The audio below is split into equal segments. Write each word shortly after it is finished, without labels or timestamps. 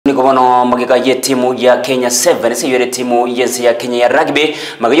ngobono magiga ye timu ya Kenya Sevens yore timu yesi ya Kenya ya rugby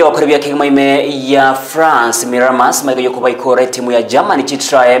magayo wakoribya kigma ime ya France Miramas magayo kubaikora timu ya Germany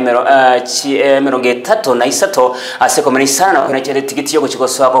chitra meronge 3 asekomeni sana na kuna tikiti yo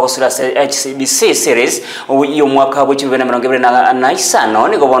kuchikosoa kwa kusura HSBC Series iyo mwaka wa 2025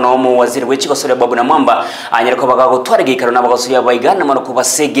 ni ngobono mu waziri Waziri Ababu Namwamba anyereko bagagutwara gikaro n'abagasuya bayigana mano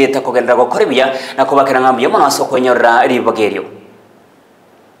kubasegeta kugendera gukoribya na kubakira ngambi yomo nasokonyora ribagerio.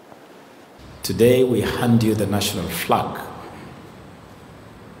 Today we hand you the national flag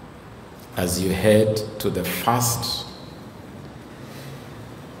as you head to the first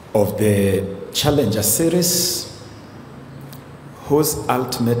of the Challenger Series, whose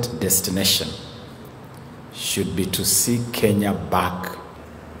ultimate destination should be to see Kenya back.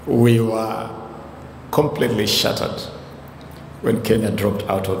 We were completely shattered when Kenya dropped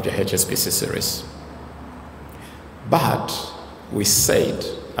out of the HSBC Series. But we said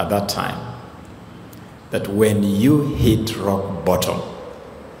at that time that when you hit rock bottom,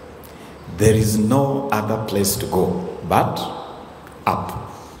 there is no other place to go but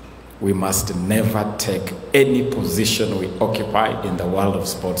up. We must never take any position we occupy in the world of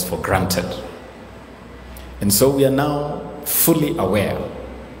sports for granted. And so we are now fully aware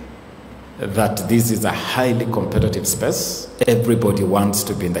that this is a highly competitive space. Everybody wants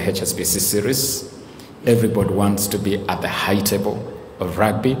to be in the HSBC Series. Everybody wants to be at the high table of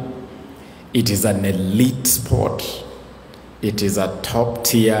rugby. It is an elite sport. It is a top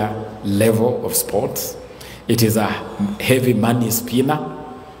tier level of sports. It is a heavy money spinner.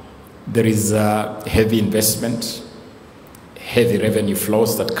 There is a heavy investment, heavy revenue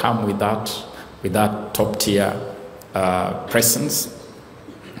flows that come with that top tier presence.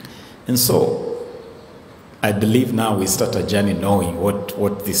 And so I believe now we start a journey knowing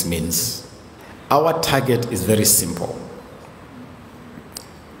what this means. Our target is very simple.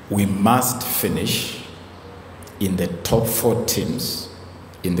 We must finish in the top 4 teams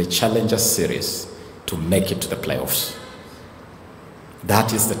in the Challenger Series to make it to the playoffs.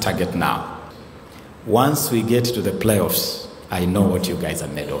 That is the target now. Once we get to the playoffs, I know what you guys are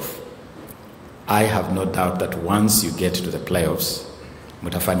made of. I have no doubt that once you get to the playoffs,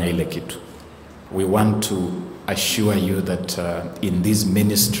 mutafanya ile kitu. We want to assure you that in this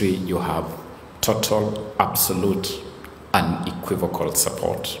ministry you have total, absolute, unequivocal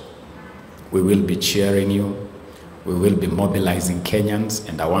support. We will be cheering you. We will be mobilizing Kenyans,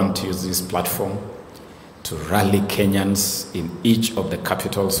 and I want to use this platform to rally Kenyans in each of the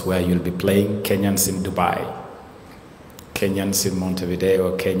capitals where you'll be playing. Kenyans in Dubai, Kenyans in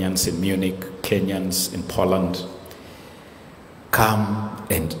Montevideo, Kenyans in Munich, Kenyans in Poland. Come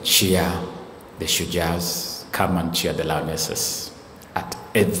and cheer the Shujas. Come and cheer the Lionesses at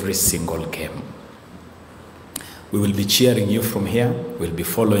every single game. We will be cheering you from here. We'll be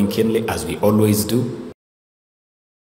following keenly as we always do.